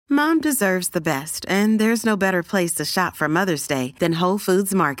Mom deserves the best, and there's no better place to shop for Mother's Day than Whole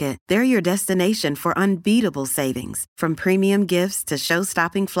Foods Market. They're your destination for unbeatable savings, from premium gifts to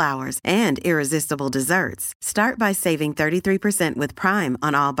show-stopping flowers and irresistible desserts. Start by saving 33% with Prime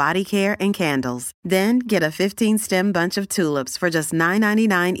on all body care and candles. Then get a 15-stem bunch of tulips for just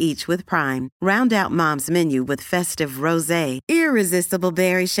 $9.99 each with Prime. Round out Mom's menu with festive rosé, irresistible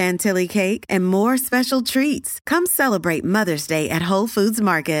berry chantilly cake, and more special treats. Come celebrate Mother's Day at Whole Foods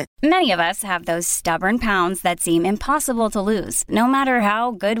Market. Many of us have those stubborn pounds that seem impossible to lose, no matter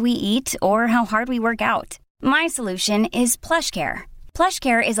how good we eat or how hard we work out. My solution is PlushCare.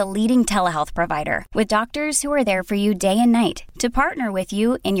 PlushCare is a leading telehealth provider with doctors who are there for you day and night to partner with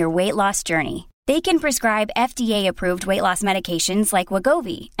you in your weight loss journey. They can prescribe FDA-approved weight loss medications like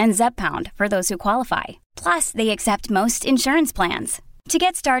Wegovy and Zepbound for those who qualify. Plus, they accept most insurance plans. To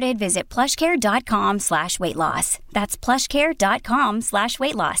get started, visit plushcare.com/weightloss. That's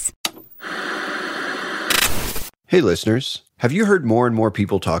plushcare.com/weightloss. Hey listeners, have you heard more and more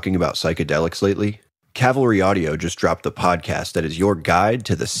people talking about psychedelics lately? Cavalry Audio just dropped the podcast that is your guide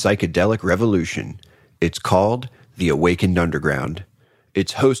to the psychedelic revolution. It's called The Awakened Underground.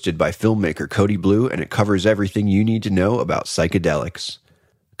 It's hosted by filmmaker Cody Blue, and it covers everything you need to know about psychedelics.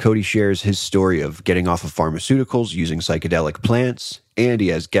 Cody shares his story of getting off of pharmaceuticals using psychedelic plants, and he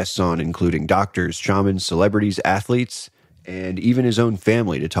has guests on including doctors, shamans, celebrities, athletes, and even his own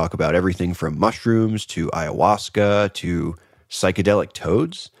family to talk about everything from mushrooms to ayahuasca to psychedelic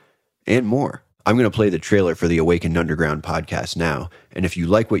toads and more. I'm going to play the trailer for the Awakened Underground podcast now, and if you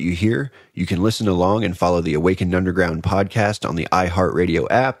like what you hear, you can listen along and follow the Awakened Underground podcast on the iHeartRadio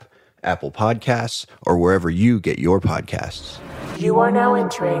app, Apple Podcasts, or wherever you get your podcasts. You are now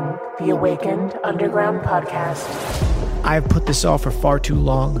entering the Awakened Underground podcast. I have put this off for far too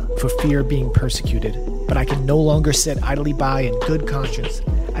long for fear of being persecuted, but I can no longer sit idly by in good conscience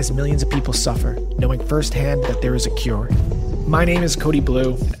as millions of people suffer, knowing firsthand that there is a cure. My name is Cody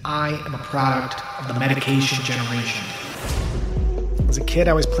Blue, and I am a product of the medication generation. As a kid,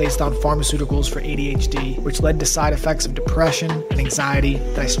 I was placed on pharmaceuticals for ADHD, which led to side effects of depression and anxiety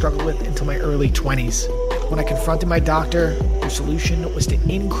that I struggled with until my early 20s. When I confronted my doctor, their solution was to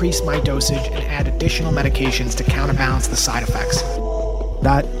increase my dosage and add additional medications to counterbalance the side effects.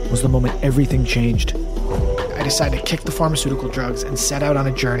 That was the moment everything changed. I decided to kick the pharmaceutical drugs and set out on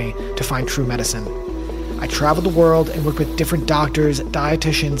a journey to find true medicine. I traveled the world and worked with different doctors,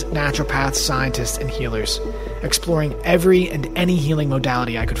 dietitians, naturopaths, scientists, and healers, exploring every and any healing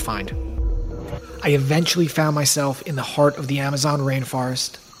modality I could find. I eventually found myself in the heart of the Amazon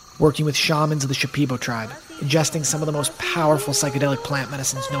rainforest, working with shamans of the Shipibo tribe, ingesting some of the most powerful psychedelic plant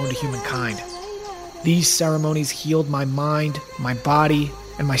medicines known to humankind. These ceremonies healed my mind, my body,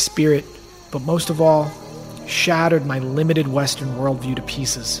 and my spirit, but most of all, shattered my limited Western worldview to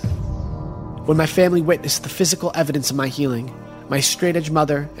pieces. When my family witnessed the physical evidence of my healing, my straight-edge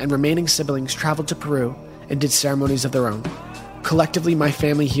mother and remaining siblings traveled to Peru and did ceremonies of their own. Collectively, my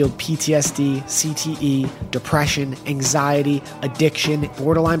family healed PTSD, CTE, depression, anxiety, addiction,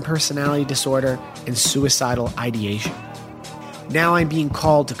 borderline personality disorder, and suicidal ideation. Now I'm being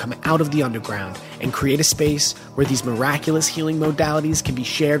called to come out of the underground and create a space where these miraculous healing modalities can be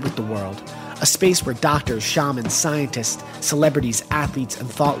shared with the world. A space where doctors, shamans, scientists, celebrities, athletes, and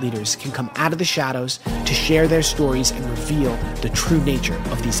thought leaders can come out of the shadows to share their stories and reveal the true nature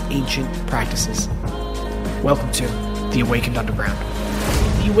of these ancient practices. Welcome to The Awakened Underground.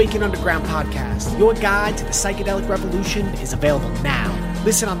 The Awakened Underground podcast, your guide to the psychedelic revolution, is available now.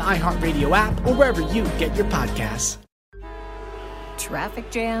 Listen on the iHeartRadio app or wherever you get your podcasts. Traffic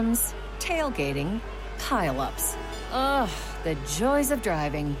jams, tailgating, pile-ups. Ugh, the joys of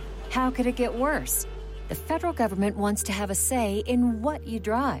driving. How could it get worse? The federal government wants to have a say in what you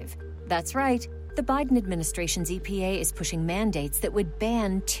drive. That's right. The Biden administration's EPA is pushing mandates that would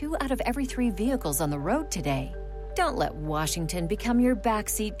ban 2 out of every 3 vehicles on the road today. Don't let Washington become your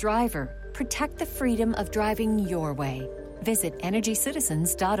backseat driver. Protect the freedom of driving your way. Visit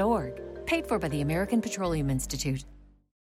EnergyCitizens.org. Paid for by the American Petroleum Institute.